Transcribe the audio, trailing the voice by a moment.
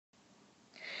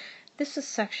This is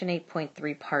section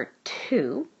 8.3, part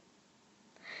 2.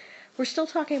 We're still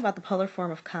talking about the polar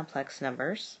form of complex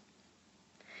numbers.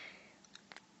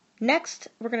 Next,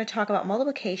 we're going to talk about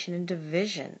multiplication and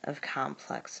division of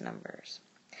complex numbers.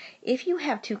 If you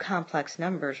have two complex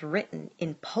numbers written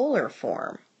in polar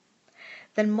form,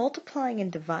 then multiplying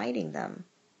and dividing them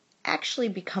actually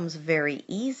becomes very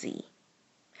easy,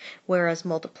 whereas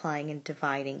multiplying and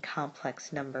dividing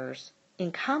complex numbers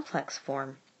in complex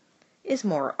form is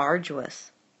more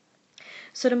arduous.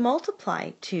 So to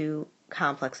multiply two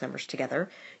complex numbers together,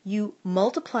 you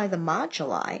multiply the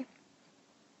moduli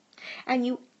and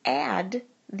you add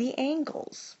the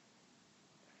angles.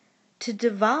 To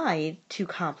divide two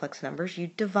complex numbers, you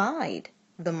divide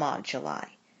the moduli,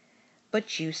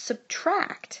 but you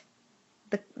subtract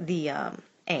the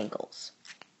angles.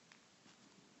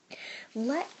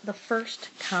 Let the first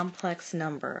complex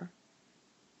number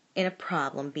in a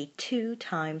problem be 2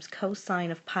 times cosine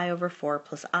of pi over 4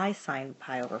 plus I sine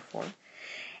pi over 4,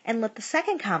 and let the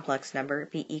second complex number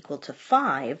be equal to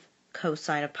 5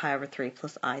 cosine of pi over 3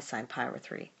 plus I sine pi over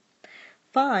 3.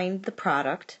 Find the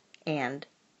product and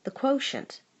the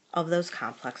quotient of those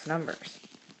complex numbers.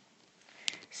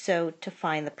 So to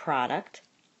find the product,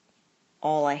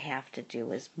 all I have to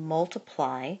do is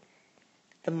multiply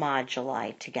the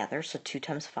moduli together, so 2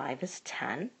 times 5 is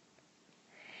 10.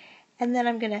 And then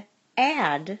I'm going to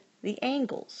add the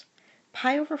angles.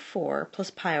 Pi over 4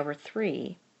 plus pi over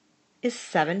 3 is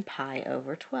 7 pi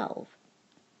over 12.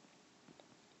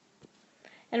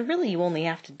 And really you only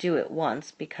have to do it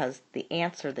once because the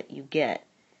answer that you get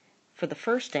for the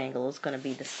first angle is going to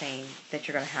be the same that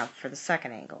you're going to have for the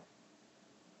second angle.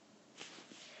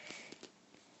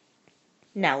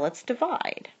 Now let's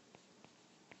divide.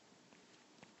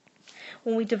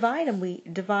 When we divide them, we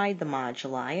divide the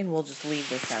moduli, and we'll just leave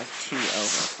this as 2 over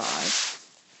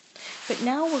 5. But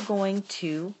now we're going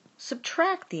to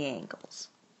subtract the angles.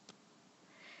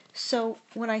 So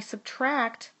when I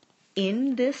subtract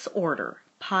in this order,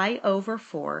 pi over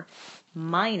 4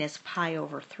 minus pi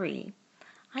over 3,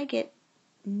 I get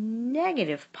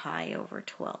negative pi over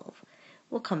 12.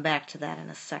 We'll come back to that in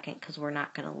a second because we're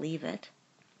not going to leave it.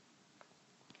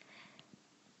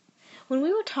 When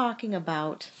we were talking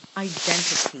about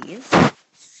identities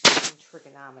in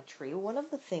trigonometry, one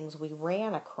of the things we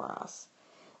ran across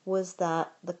was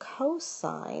that the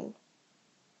cosine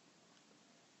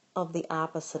of the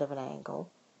opposite of an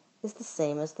angle is the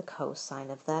same as the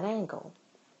cosine of that angle.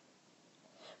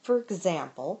 For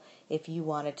example, if you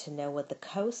wanted to know what the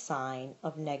cosine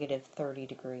of negative 30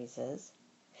 degrees is,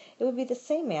 it would be the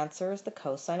same answer as the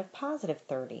cosine of positive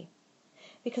 30,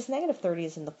 because negative 30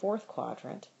 is in the fourth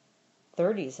quadrant,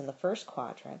 30 is in the first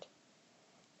quadrant,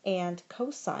 and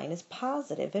cosine is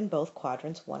positive in both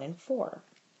quadrants 1 and 4.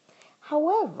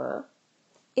 However,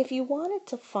 if you wanted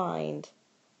to find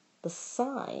the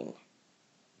sine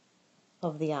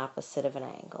of the opposite of an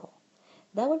angle,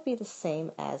 that would be the same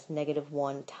as negative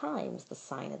 1 times the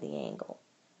sine of the angle.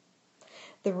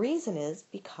 The reason is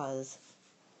because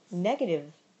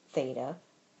negative theta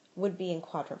would be in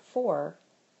quadrant 4,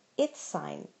 its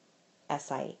sine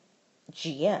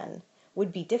SIGN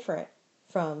would be different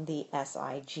from the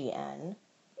SIGN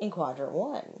in quadrant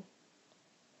 1.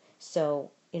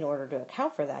 So in order to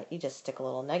account for that, you just stick a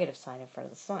little negative sign in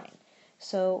front of the sign.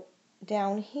 So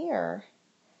down here,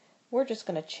 we're just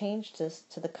going to change this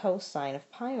to the cosine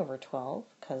of pi over 12,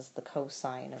 because the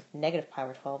cosine of negative pi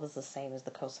over 12 is the same as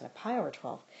the cosine of pi over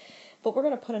 12. But we're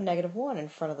going to put a negative 1 in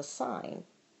front of the sign.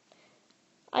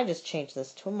 I just changed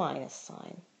this to a minus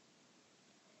sign.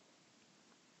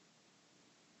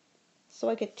 So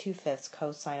I get 2/5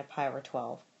 cosine of pi over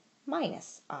 12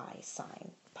 minus I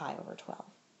sine pi over 12.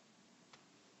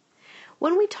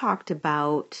 When we talked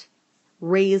about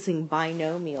raising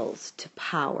binomials to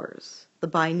powers, the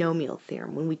binomial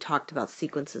theorem, when we talked about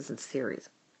sequences and series,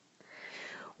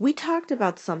 we talked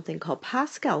about something called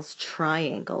Pascal's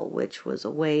triangle, which was a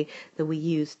way that we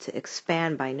used to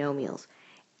expand binomials.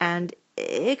 And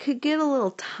it could get a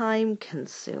little time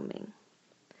consuming.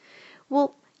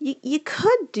 Well, you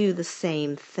could do the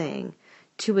same thing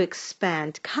to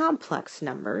expand complex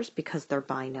numbers because they're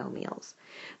binomials.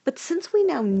 But since we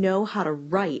now know how to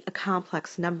write a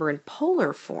complex number in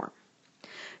polar form,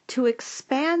 to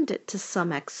expand it to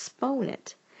some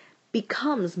exponent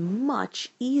becomes much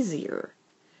easier.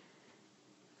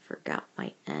 Forgot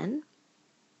my n.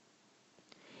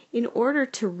 In order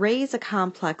to raise a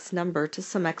complex number to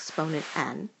some exponent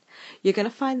n, you're going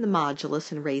to find the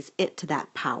modulus and raise it to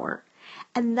that power.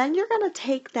 And then you're going to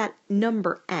take that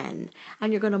number n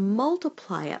and you're going to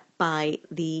multiply it by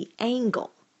the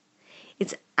angle.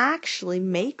 It actually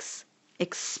makes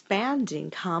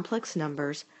expanding complex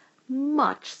numbers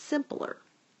much simpler.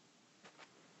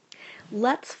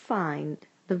 Let's find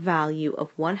the value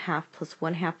of 1/2 plus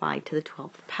 1/2 I to the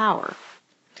 12th power.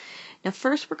 Now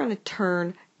first we're going to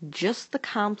turn just the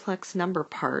complex number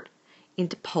part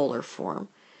into polar form.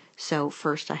 So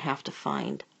first I have to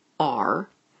find r,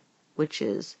 which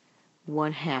is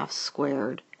 1/2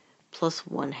 squared plus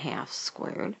 1/2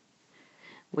 squared,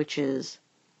 which is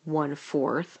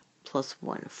 1/4 plus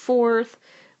 1/4,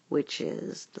 which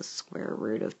is the square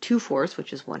root of 2/4,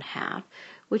 which is 1/2,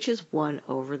 which is 1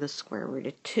 over the square root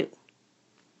of 2.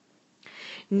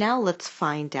 Now let's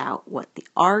find out what the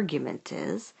argument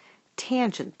is.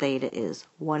 Tangent theta is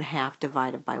 1/2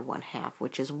 divided by 1/2,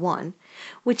 which is 1,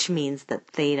 which means that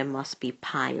theta must be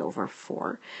pi over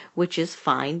 4, which is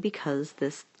fine because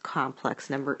this complex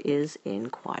number is in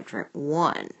quadrant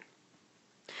 1.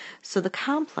 So the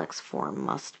complex form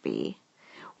must be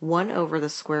 1 over the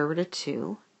square root of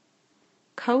 2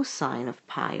 cosine of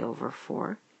pi over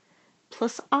 4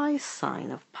 plus I sine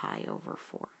of pi over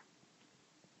 4.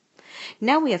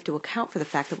 Now we have to account for the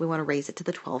fact that we want to raise it to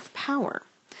the 12th power.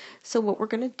 So what we're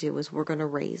going to do is we're going to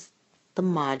raise the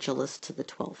modulus to the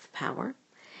 12th power,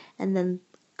 and then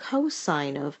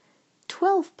cosine of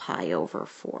 12 pi over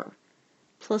 4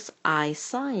 plus I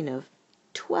sine of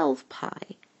 12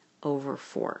 pi over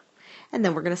 4. And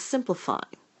then we're going to simplify.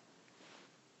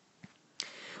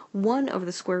 1 over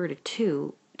the square root of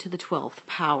 2 to the 12th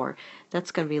power,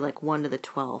 that's going to be like 1 to the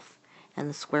 12th, and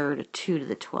the square root of 2 to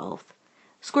the 12th.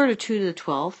 Square root of 2 to the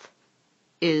 12th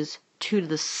is 2 to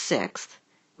the 6th,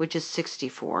 which is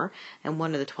 64, and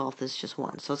 1 to the 12th is just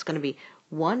 1. So it's going to be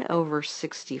 1 over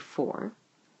 64.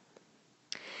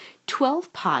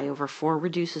 12 pi over 4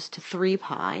 reduces to 3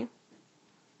 pi.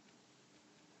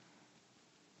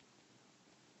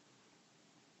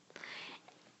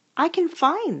 I can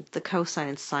find the cosine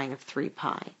and sine of 3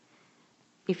 pi.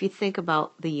 If you think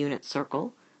about the unit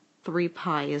circle, 3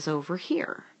 pi is over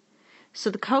here. So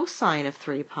the cosine of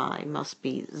 3 pi must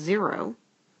be 0.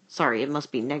 Sorry, it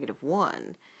must be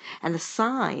 -1. And the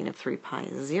sine of 3 pi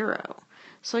is 0.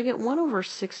 So I get 1 over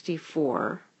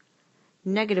 64,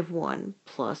 -1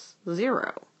 plus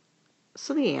 0.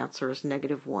 So the answer is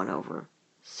 -1 over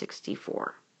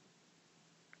 64.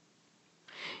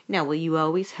 Now, will you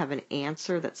always have an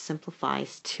answer that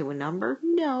simplifies to a number?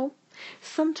 No.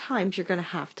 Sometimes you're going to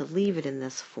have to leave it in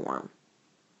this form.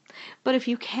 But if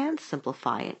you can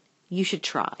simplify it, you should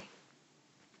try.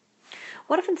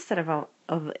 What if instead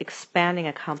of expanding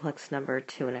a complex number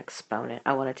to an exponent,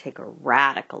 I want to take a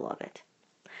radical of it?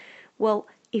 Well,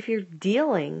 if you're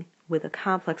dealing with a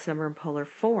complex number in polar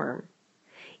form,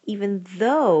 even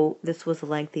though this was a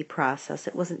lengthy process,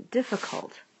 it wasn't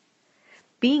difficult.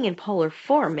 Being in polar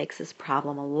form makes this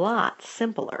problem a lot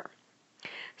simpler.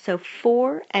 So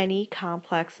for any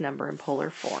complex number in polar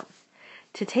form,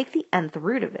 to take the nth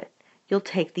root of it, you'll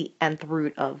take the nth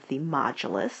root of the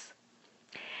modulus.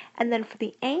 And then for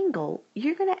the angle,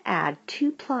 you're going to add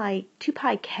 2 pi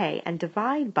k and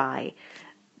divide by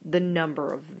the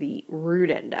number of the root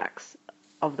index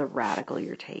of the radical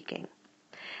you're taking.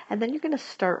 And then you're going to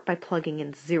start by plugging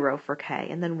in 0 for k,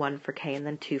 and then 1 for k, and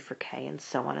then 2 for k, and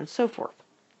so on and so forth.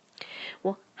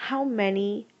 Well, how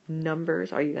many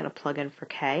numbers are you going to plug in for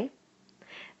k?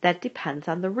 That depends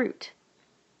on the root.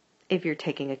 If you're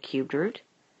taking a cubed root,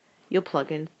 you'll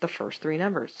plug in the first 3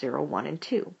 numbers, 0, 1, and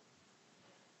 2.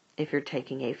 If you're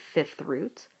taking a fifth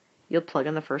root, you'll plug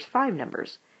in the first 5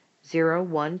 numbers, 0,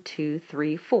 1, 2,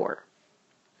 3, 4.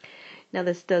 Now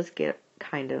this does get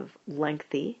kind of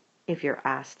lengthy if you're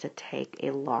asked to take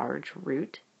a large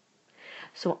root.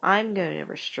 So I'm going to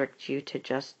restrict you to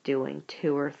just doing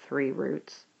 2 or 3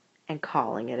 roots and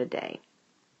calling it a day.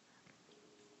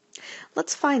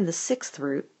 Let's find the 6th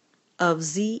root of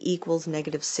z equals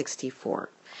 -64.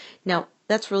 Now,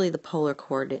 that's really the polar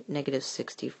coordinate,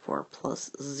 -64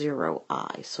 plus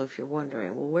 0i. So if you're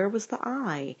wondering, well, where was the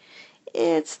I?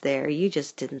 It's there, you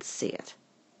just didn't see it.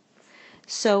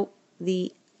 So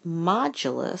the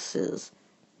modulus is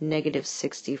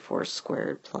 -64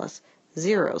 squared plus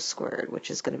 0 squared,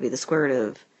 which is going to be the square root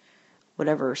of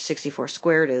whatever 64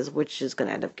 squared is, which is going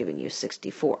to end up giving you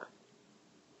 64.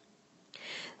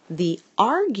 The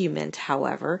argument,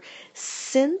 however,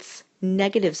 since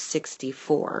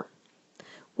 -64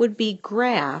 would be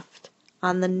graphed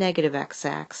on the negative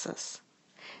x-axis,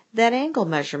 that angle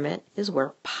measurement is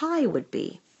where pi would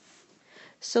be.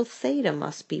 So theta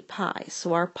must be pi.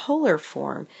 So our polar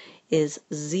form is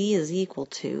z is equal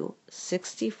to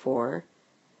 64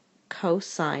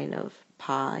 cosine of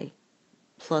pi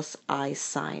plus I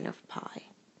sine of pi.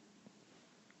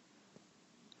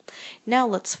 Now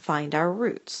let's find our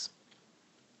roots.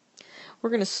 We're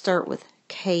going to start with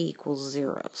k equals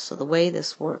 0. So the way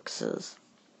this works is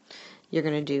you're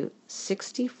going to do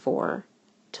 64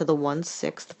 to the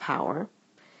 1/6 power,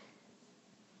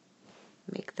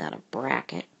 make that a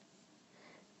bracket,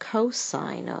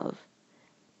 cosine of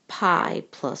pi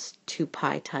plus 2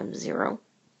 pi times 0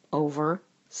 over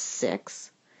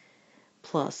 6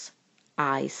 plus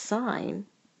I sine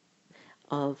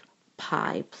of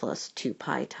pi plus 2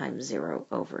 pi times 0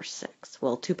 over 6.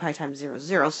 Well, 2 pi times 0 is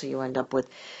 0, so you end up with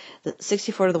the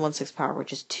 64 to the 1/6 power,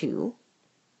 which is 2,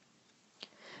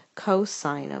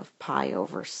 cosine of pi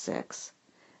over 6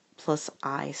 plus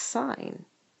I sine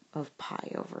of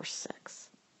pi over 6.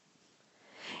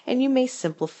 And you may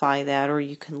simplify that, or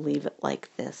you can leave it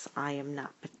like this. I am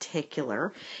not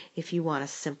particular. If you want to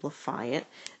simplify it,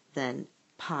 then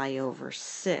pi over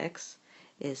 6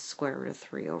 is square root of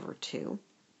 3 over 2.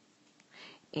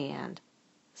 And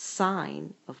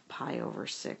sine of pi over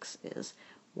 6 is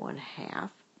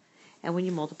 1/2. And when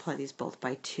you multiply these both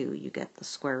by 2, you get the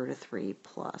square root of 3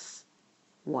 plus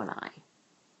 1i.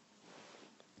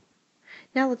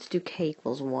 Now let's do k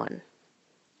equals 1.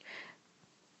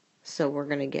 So we're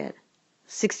going to get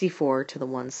 64 to the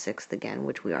 1/6 again,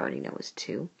 which we already know is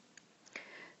 2.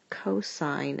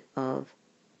 Cosine of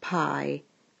pi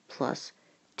plus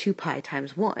 2 pi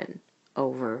times 1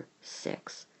 over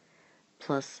 6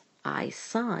 plus I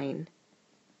sine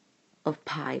of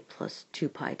pi plus 2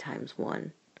 pi times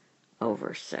 1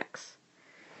 over 6.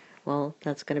 Well,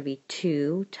 that's going to be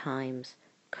 2 times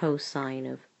cosine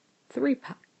of 3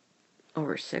 pi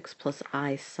over 6 plus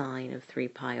I sine of 3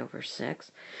 pi over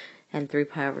 6. And 3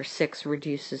 pi over 6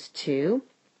 reduces to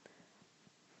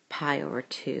pi over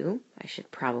 2. I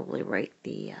should probably write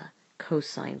the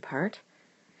cosine part.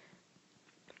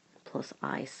 Plus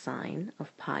I sine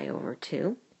of pi over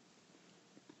 2.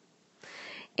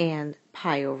 And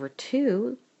pi over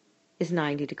 2 is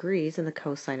 90 degrees, and the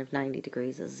cosine of 90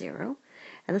 degrees is 0.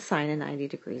 And the sine of 90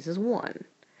 degrees is 1.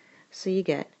 So you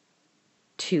get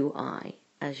 2i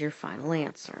as your final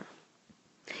answer.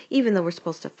 Even though we're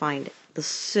supposed to find the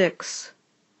 6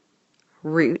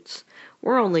 roots,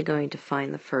 we're only going to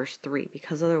find the first 3,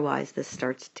 because otherwise this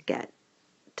starts to get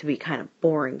to be kind of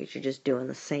boring because you're just doing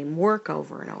the same work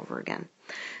over and over again.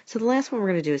 So the last one we're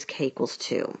going to do is k equals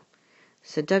 2.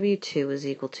 So W2 is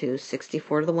equal to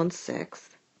 64 to the 1/6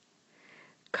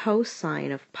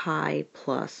 cosine of pi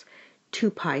plus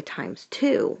 2 pi times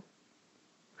 2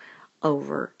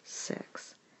 over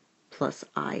 6 plus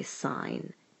I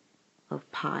sine of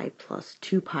pi plus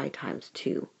 2 pi times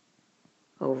 2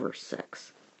 over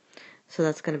 6. So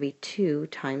that's going to be 2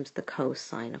 times the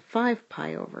cosine of 5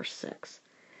 pi over 6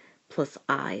 plus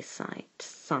I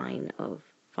sine of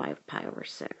 5 pi over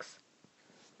 6.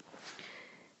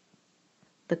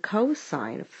 The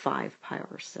cosine of 5 pi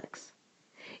over 6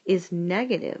 is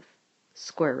negative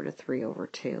square root of 3 over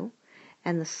 2,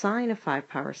 and the sine of 5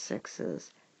 pi over 6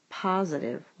 is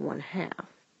positive 1/2.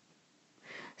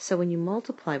 So when you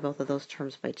multiply both of those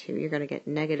terms by 2, you're going to get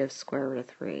negative square root of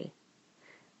 3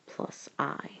 plus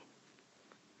I.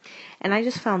 And I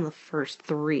just found the first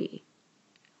 3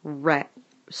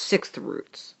 sixth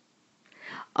roots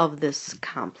of this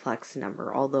complex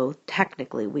number, although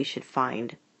technically we should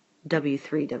find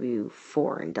W3,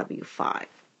 W4, and W5.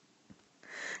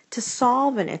 To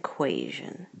solve an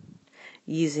equation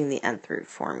using the nth root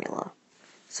formula,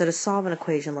 so to solve an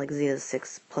equation like z to the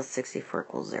 6 plus 64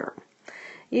 equals 0,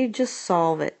 you just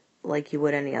solve it like you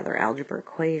would any other algebra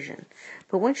equation.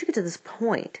 But once you get to this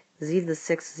point, z to the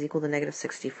 6 is equal to negative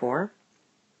 64,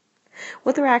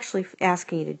 what they're actually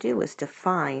asking you to do is to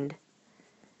find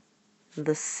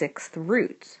the 6th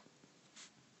roots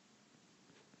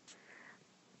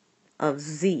of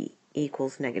z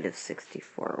equals negative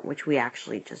 64, which we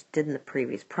actually just did in the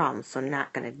previous problem, so I'm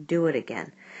not going to do it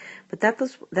again. But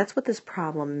that's what this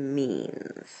problem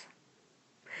means.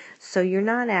 So you're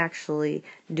not actually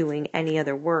doing any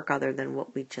other work other than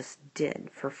what we just did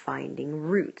for finding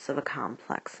roots of a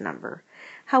complex number.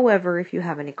 However, if you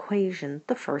have an equation,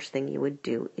 the first thing you would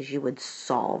do is you would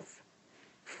solve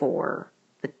for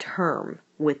the term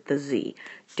with the z.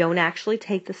 Don't actually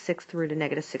take the 6th root of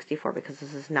negative 64, because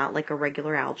this is not like a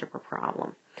regular algebra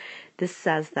problem. This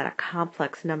says that a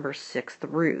complex number's 6th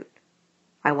root,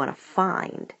 I want to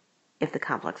find if the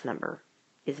complex number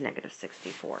is negative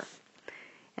 64.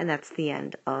 And that's the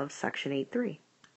end of section 8.3.